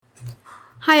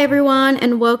Hi everyone,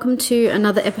 and welcome to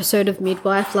another episode of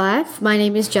Midwife Life. My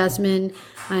name is Jasmine.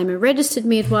 I'm a registered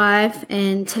midwife,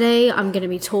 and today I'm going to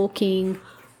be talking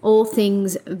all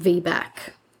things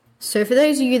Vbac. So for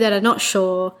those of you that are not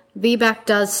sure, Vbac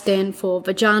does stand for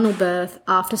vaginal birth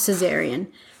after cesarean,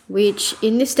 which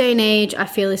in this day and age I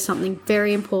feel is something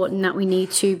very important that we need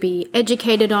to be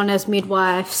educated on as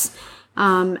midwives,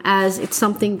 as it's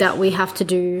something that we have to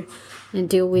do and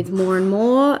deal with more and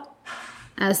more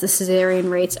as the cesarean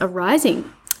rates are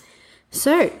rising.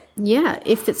 So,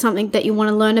 if it's something that you want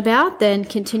to learn about, then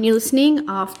continue listening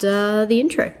after the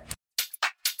intro.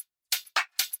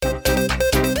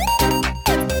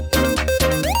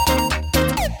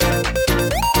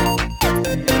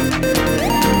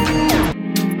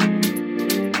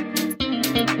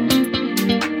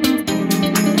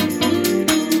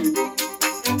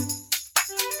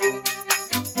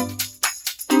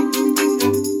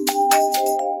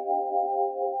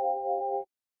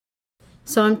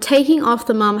 So I'm taking off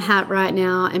the mum hat right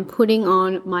now and putting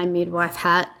on my midwife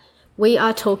hat. We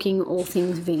are talking all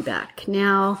things Vbac.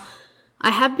 Now, I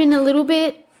have been a little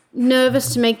bit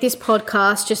nervous to make this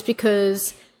podcast just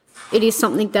because it is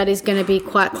something that is going to be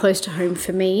quite close to home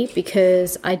for me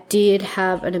because I did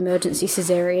have an emergency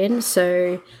cesarean.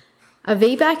 So a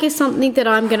Vbac is something that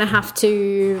I'm going to have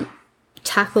to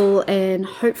tackle and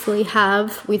hopefully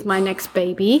have with my next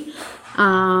baby.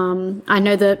 I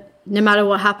know that no matter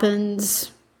what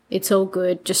happens, it's all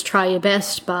good. Just try your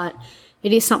best. But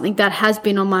it is something that has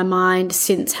been on my mind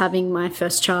since having my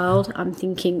first child. I'm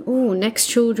thinking, next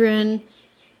children,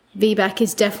 Vbac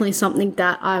is definitely something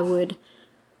that I would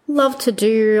love to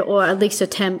do or at least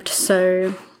attempt.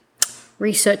 So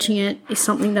researching it is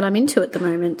something that I'm into at the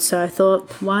moment. So I thought,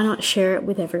 why not share it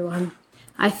with everyone?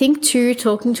 I think too,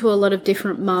 talking to a lot of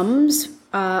different mums,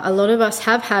 a lot of us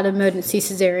have had emergency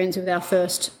cesareans with our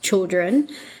first children.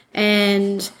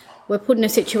 And we're put in a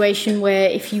situation where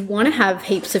if you want to have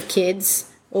heaps of kids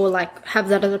or have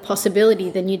that as a possibility,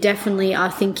 then you definitely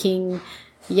are thinking,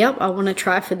 yep, I want to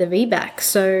try for the Vbac.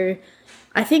 So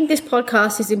I think this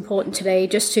podcast is important today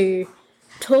just to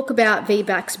talk about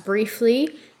Vbacs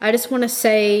briefly. I just want to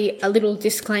say a little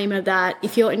disclaimer that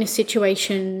if you're in a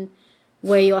situation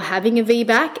where you're having a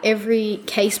Vbac, every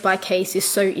case by case is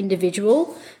so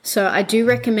individual. So I do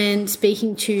recommend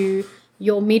speaking to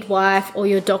your midwife or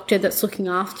your doctor that's looking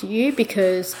after you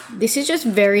because this is just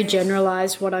very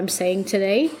generalized what I'm saying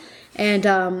today. And,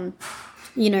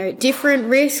 different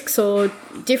risks or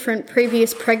different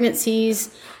previous pregnancies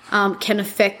can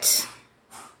affect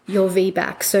your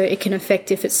Vbac. So it can affect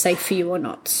if it's safe for you or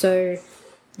not. So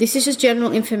this is just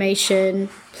general information.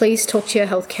 Please talk to your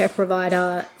healthcare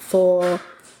provider for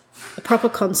a proper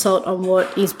consult on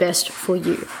what is best for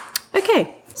you.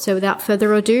 Okay. So without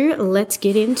further ado, let's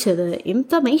get into the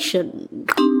information.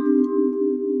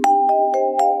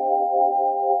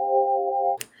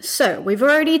 So we've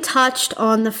already touched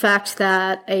on the fact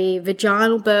that a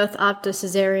vaginal birth after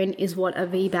cesarean is what a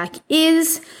Vbac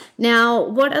is. Now,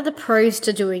 what are the pros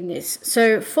to doing this?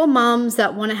 So for mums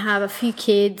that want to have a few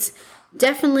kids,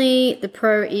 definitely the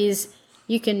pro is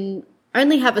you can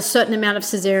only have a certain amount of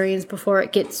cesareans before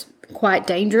it gets quite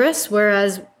dangerous,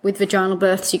 whereas with vaginal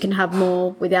births you can have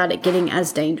more without it getting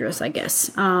as dangerous, I guess.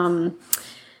 A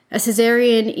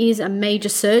cesarean is a major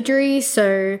surgery,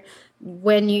 so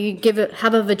when you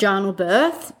have a vaginal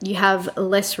birth, you have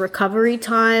less recovery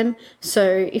time.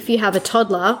 So if you have a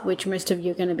toddler, which most of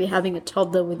you are going to be having a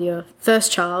toddler with your first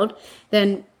child,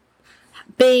 then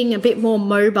being a bit more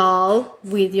mobile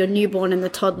with your newborn and the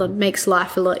toddler makes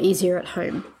life a lot easier at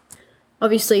home.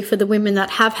 Obviously, for the women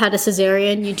that have had a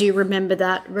cesarean, you do remember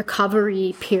that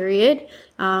recovery period,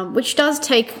 which does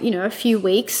take, a few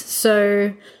weeks.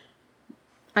 So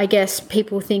I guess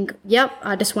people think, yep,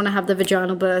 I just want to have the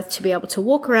vaginal birth to be able to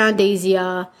walk around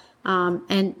easier.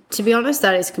 And to be honest,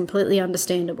 that is completely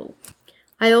understandable.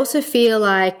 I also feel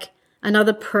like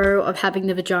another pro of having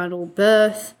the vaginal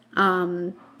birth,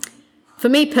 for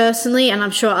me personally, and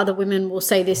I'm sure other women will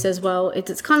say this as well,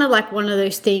 it's kind of like one of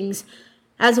those things.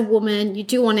 As a woman, you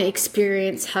do want to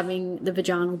experience having the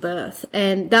vaginal birth.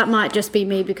 And that might just be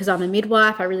me because I'm a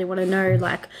midwife. I really want to know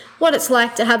what it's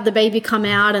like to have the baby come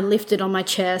out and lift it on my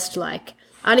chest. I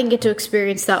didn't get to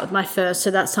experience that with my first. So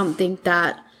that's something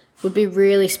that would be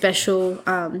really special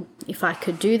if I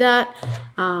could do that.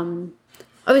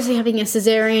 Obviously having a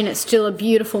cesarean, it's still a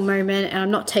beautiful moment and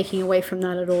I'm not taking away from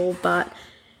that at all. But,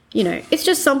 it's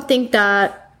just something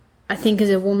that I think as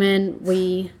a woman,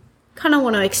 we kind of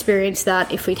want to experience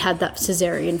that if we'd had that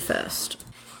cesarean first.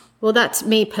 Well, that's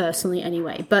me personally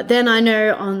anyway. But then I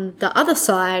know on the other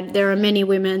side, there are many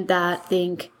women that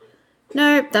think,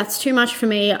 no, that's too much for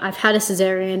me. I've had a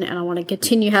cesarean and I want to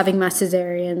continue having my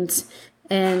cesareans.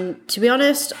 And to be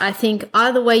honest, I think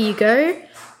either way you go,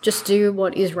 just do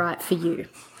what is right for you.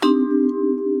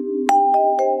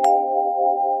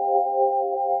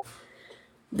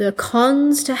 The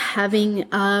cons to having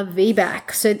a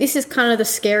VBAC. So this is kind of the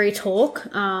scary talk,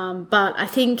 but I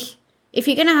think if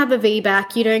you're going to have a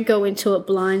VBAC, you don't go into it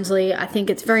blindly. I think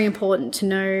it's very important to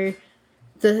know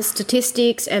the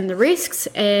statistics and the risks,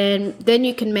 and then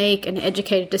you can make an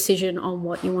educated decision on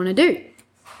what you want to do.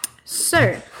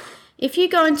 So if you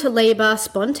go into labor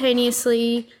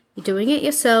spontaneously, you're doing it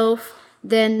yourself,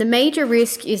 then the major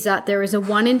risk is that there is a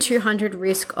 1 in 200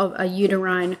 risk of a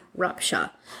uterine rupture.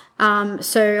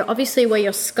 So obviously where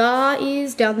your scar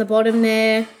is down the bottom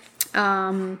there,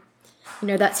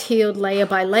 that's healed layer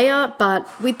by layer, but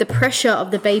with the pressure of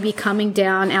the baby coming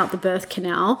down out the birth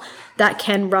canal, that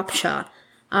can rupture.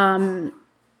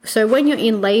 So when you're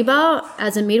in labor,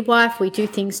 as a midwife, we do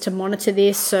things to monitor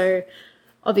this. So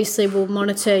obviously we'll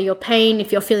monitor your pain.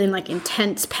 If you're feeling like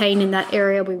intense pain in that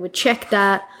area, we would check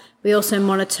that. We also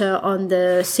monitor on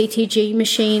the CTG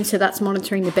machine. So that's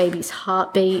monitoring the baby's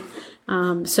heartbeat.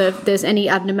 So if there's any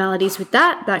abnormalities with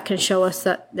that, that can show us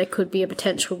that there could be a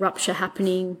potential rupture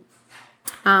happening,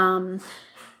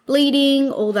 bleeding,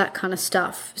 all that kind of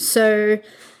stuff. So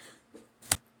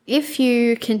if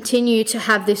you continue to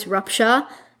have this rupture,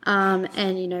 and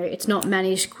it's not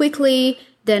managed quickly,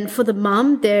 then for the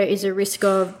mum, there is a risk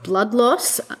of blood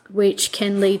loss, which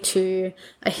can lead to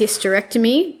a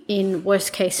hysterectomy in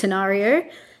worst case scenario.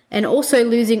 And also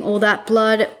losing all that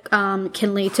blood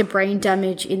can lead to brain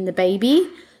damage in the baby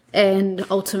and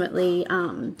ultimately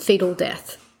fetal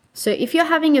death. So if you're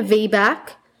having a VBAC,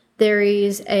 there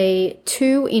is a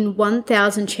 2 in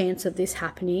 1,000 chance of this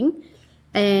happening.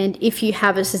 And if you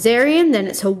have a cesarean, then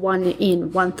it's a 1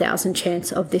 in 1,000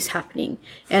 chance of this happening.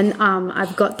 And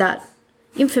I've got that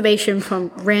information from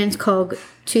RANZCOG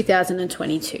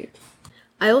 2022.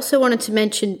 I also wanted to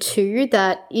mention too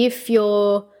that if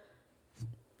your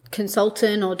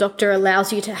consultant or doctor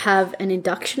allows you to have an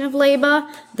induction of labor,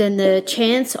 then the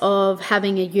chance of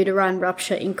having a uterine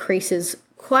rupture increases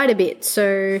quite a bit.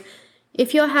 So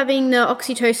if you're having the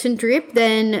oxytocin drip,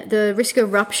 then the risk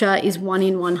of rupture is 1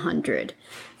 in 100,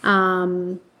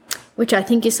 which I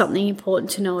think is something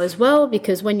important to know as well,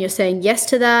 because when you're saying yes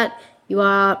to that, you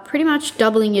are pretty much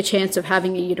doubling your chance of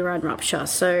having a uterine rupture.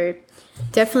 So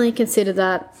definitely consider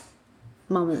that,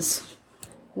 mamas.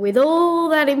 With all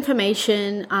that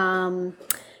information,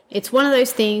 it's one of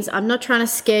those things. I'm not trying to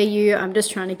scare you. I'm just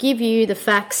trying to give you the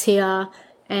facts here.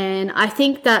 And I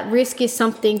think that risk is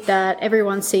something that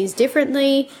everyone sees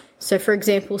differently. So, for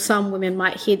example, some women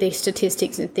might hear these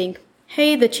statistics and think,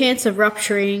 hey, the chance of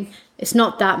rupturing is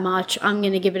not that much. I'm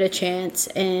going to give it a chance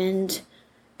and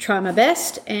try my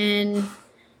best. And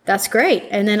that's great.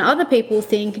 And then other people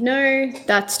think, no,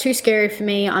 that's too scary for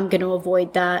me. I'm going to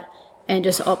avoid that and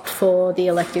just opt for the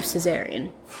elective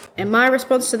cesarean. And my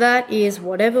response to that is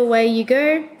whatever way you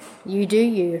go, you do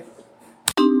you.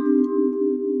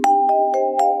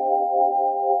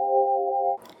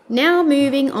 Now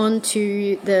moving on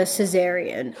to the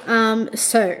cesarean.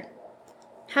 So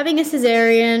having a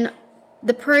cesarean,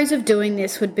 the pros of doing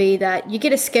this would be that you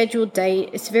get a scheduled date,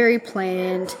 it's very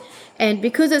planned, and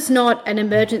because it's not an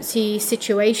emergency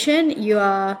situation, you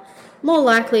are more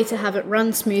likely to have it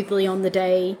run smoothly on the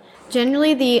day.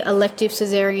 Generally, the elective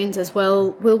cesareans as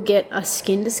well will get a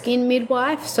skin-to-skin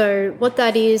midwife. So what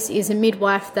that is a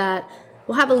midwife that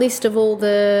will have a list of all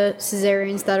the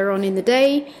cesareans that are on in the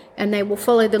day, and they will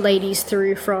follow the ladies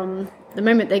through from the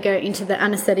moment they go into the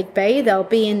anaesthetic bay. They'll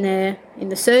be in there in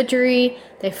the surgery,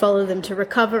 they follow them to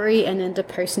recovery and then to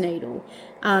postnatal.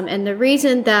 And the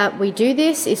reason that we do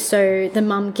this is so the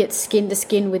mum gets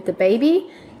skin-to-skin with the baby.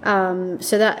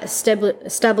 So that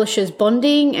establishes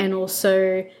bonding and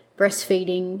also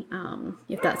breastfeeding,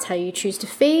 if that's how you choose to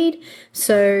feed.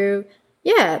 So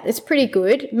yeah, it's pretty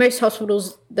good. Most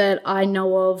hospitals that I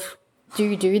know of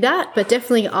do that, but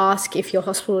definitely ask if your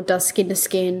hospital does skin to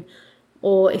skin,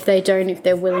 or if they don't, if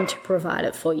they're willing to provide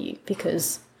it for you,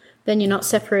 because then you're not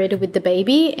separated with the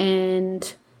baby,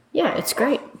 and yeah, it's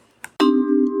great.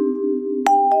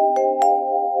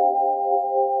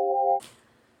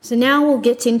 So now we'll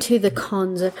get into the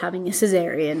cons of having a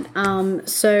cesarean.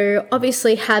 So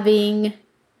obviously having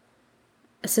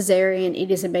a cesarean, it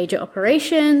is a major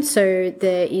operation, so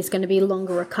there is going to be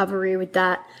longer recovery with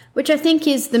that, which I think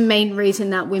is the main reason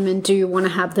that women do want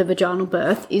to have the vaginal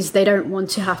birth, is they don't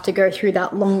want to have to go through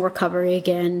that long recovery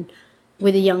again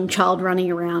with a young child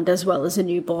running around as well as a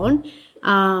newborn.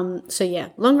 So yeah,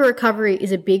 longer recovery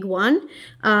is a big one.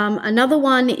 Another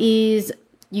one is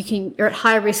you're at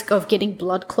high risk of getting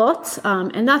blood clots,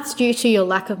 and that's due to your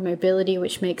lack of mobility,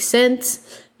 which makes sense.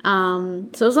 So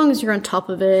as long as you're on top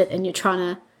of it and you're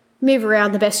trying to move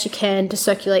around the best you can to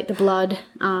circulate the blood,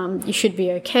 you should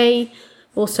be okay.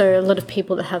 Also, a lot of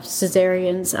people that have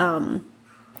cesareans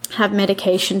have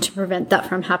medication to prevent that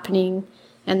from happening,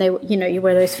 and you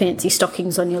wear those fancy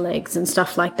stockings on your legs and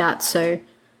stuff like that, so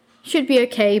should be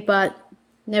okay, but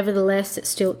nevertheless, it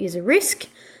still is a risk.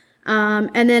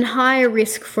 And then higher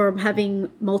risk from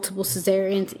having multiple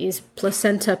cesareans is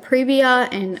placenta previa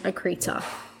and accreta.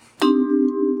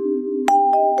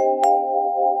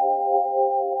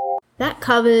 That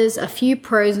covers a few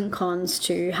pros and cons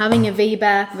to having a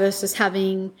VBAC versus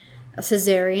having a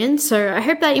cesarean. So I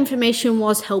hope that information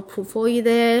was helpful for you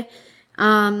there.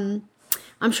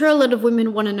 I'm sure a lot of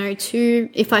women want to know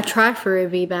too, if I try for a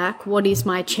VBAC, what is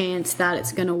my chance that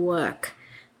it's going to work?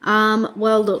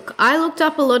 Well, look, I looked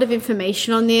up a lot of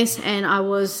information on this, and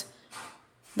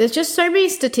there's just so many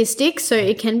statistics, so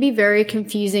it can be very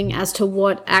confusing as to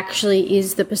what actually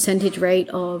is the percentage rate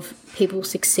of people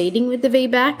succeeding with the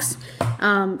VBACs.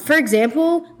 For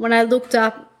example, when I looked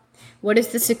up what is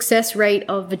the success rate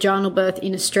of vaginal birth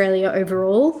in Australia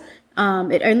overall,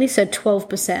 it only said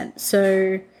 12%.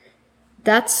 So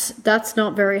that's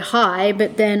not very high.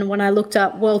 But then when I looked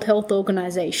up World Health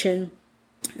Organization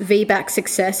VBAC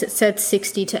success, it said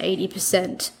 60 to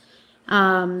 80%.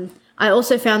 I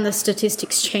also found the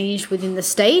statistics changed within the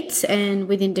states and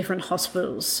within different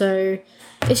hospitals. So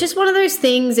it's just one of those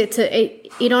things.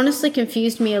 It honestly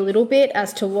confused me a little bit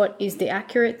as to what is the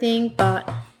accurate thing, but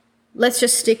let's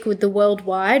just stick with the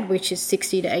worldwide, which is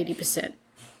 60 to 80%.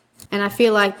 And I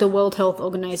feel like the World Health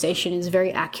Organization is a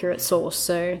very accurate source,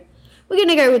 so we're going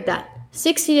to go with that.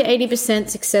 60 to 80%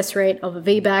 success rate of a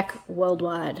VBAC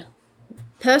worldwide.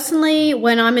 Personally,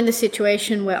 when I'm in the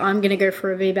situation where I'm going to go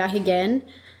for a VBAC again,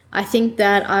 I think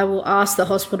that I will ask the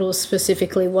hospitals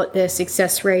specifically what their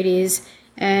success rate is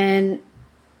and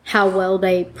how well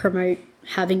they promote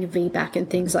having a VBAC and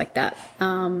things like that.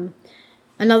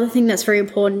 Another thing that's very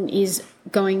important is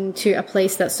going to a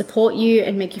place that support you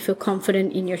and make you feel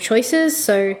confident in your choices.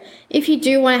 So if you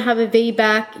do want to have a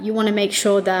VBAC, you want to make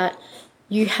sure that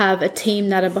you have a team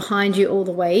that are behind you all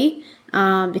the way,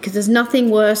 because there's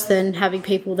nothing worse than having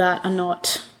people that are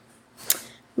not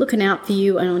looking out for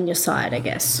you and on your side, I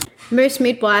guess. Most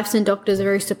midwives and doctors are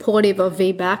very supportive of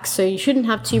VBAC, so you shouldn't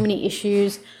have too many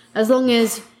issues as long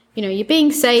as you're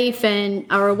being safe and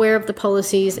are aware of the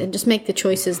policies and just make the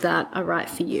choices that are right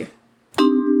for you.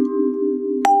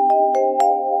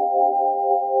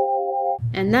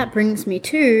 And that brings me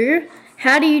to,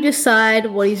 how do you decide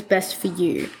what is best for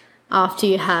you after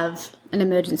you have an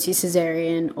emergency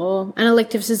cesarean or an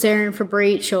elective cesarean for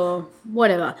breech or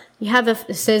whatever? You have a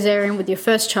cesarean with your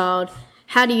first child.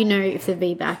 How do you know if the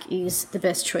VBAC is the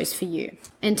best choice for you?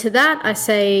 And to that, I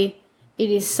say it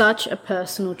is such a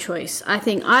personal choice. I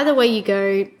think either way you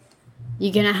go,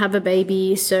 you're going to have a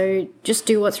baby, so just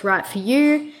do what's right for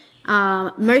you.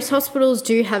 Most hospitals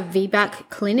do have VBAC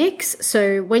clinics,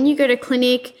 so when you go to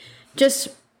clinic, just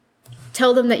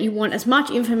tell them that you want as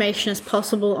much information as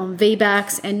possible on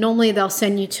VBACs, and normally they'll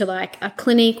send you to like a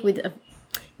clinic with a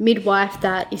midwife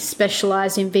that is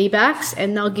specialized in VBACs,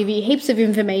 and they'll give you heaps of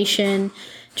information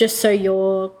just so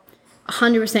you're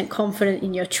 100% confident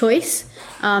in your choice.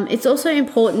 It's also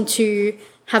important to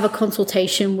have a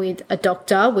consultation with a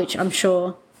doctor, which I'm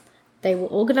sure they will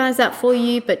organize that for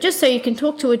you, but just so you can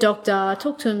talk to a doctor,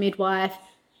 talk to a midwife,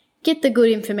 get the good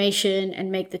information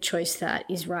and make the choice that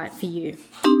is right for you.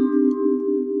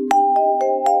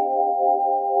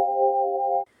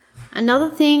 Another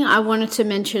thing I wanted to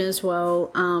mention as well,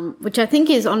 which I think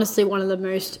is honestly one of the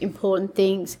most important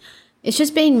things, is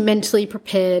just being mentally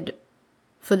prepared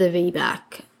for the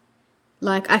VBAC.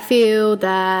 Like, I feel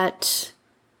that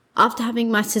after having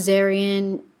my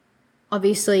cesarean,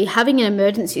 obviously having an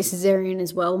emergency cesarean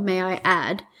as well, may I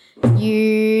add,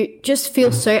 you just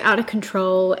feel so out of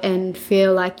control and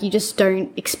feel like you just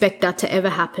don't expect that to ever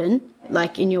happen,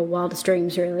 like in your wildest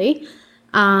dreams, really.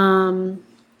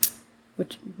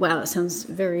 Which, wow, that sounds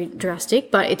very drastic,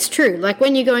 but it's true. Like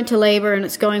when you go into labor and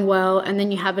it's going well and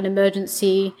then you have an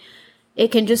emergency,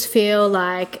 it can just feel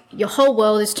like your whole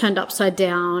world is turned upside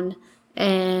down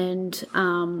and,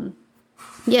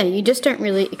 you just don't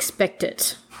really expect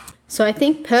it. So I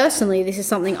think personally, this is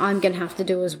something I'm going to have to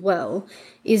do as well,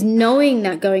 is knowing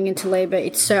that going into labor,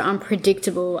 it's so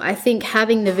unpredictable. I think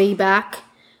having the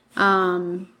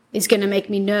VBAC is going to make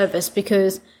me nervous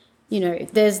because,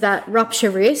 there's that rupture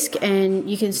risk and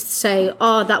you can say,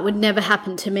 oh, that would never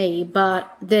happen to me. But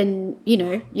then,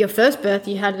 your first birth,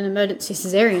 you had an emergency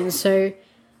cesarean. So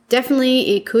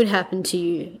definitely it could happen to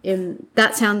you. And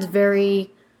that sounds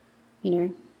very,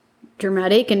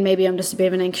 dramatic, and maybe I'm just a bit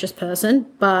of an anxious person,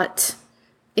 but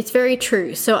it's very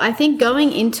true. So I think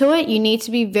going into it, you need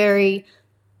to be very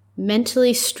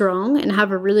mentally strong and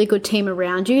have a really good team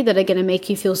around you that are going to make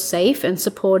you feel safe and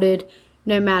supported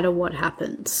no matter what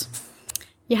happens.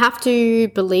 You have to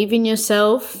believe in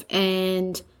yourself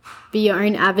and be your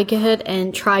own advocate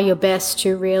and try your best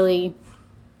to really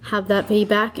have that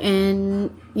Vbac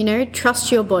and,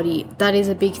 trust your body. That is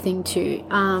a big thing too.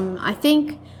 I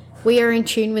think we are in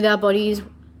tune with our bodies.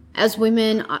 As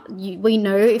women, we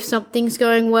know if something's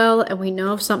going well and we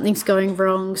know if something's going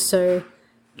wrong. So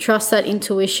trust that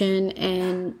intuition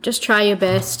and just try your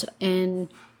best. And,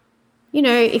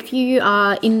 if you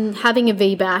are having a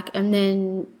Vbac and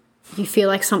then you feel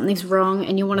like something's wrong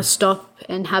and you want to stop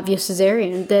and have your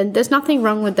cesarean, then there's nothing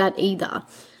wrong with that either.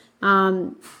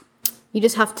 You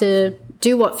just have to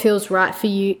do what feels right for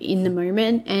you in the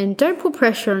moment and don't put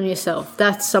pressure on yourself.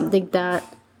 That's something that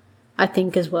I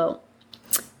think as well.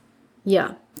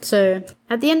 Yeah. So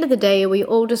at the end of the day, we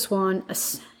all just want a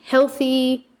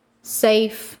healthy,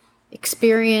 safe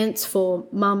experience for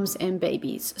mums and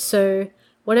babies. So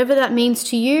whatever that means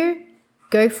to you,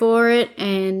 go for it.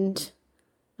 And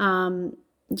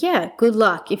good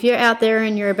luck. If you're out there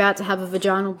and you're about to have a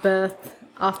vaginal birth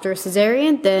after a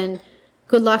cesarean, then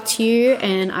good luck to you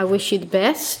and I wish you the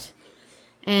best.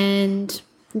 And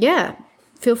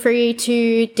feel free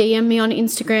to DM me on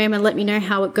Instagram and let me know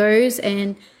how it goes,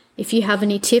 and if you have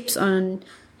any tips on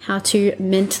how to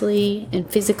mentally and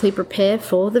physically prepare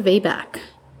for the Vbac.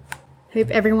 Hope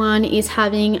everyone is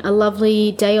having a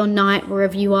lovely day or night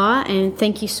wherever you are, and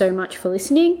thank you so much for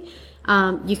listening.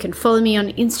 You can follow me on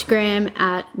Instagram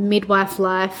at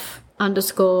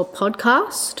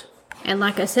midwifelife_podcast. And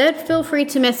like I said, feel free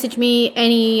to message me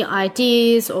any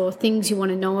ideas or things you want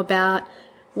to know about,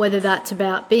 whether that's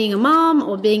about being a mom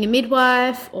or being a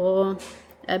midwife or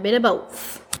a bit of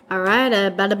both. All right,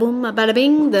 bada boom, bada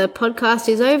bing. The podcast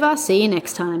is over. See you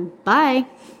next time. Bye.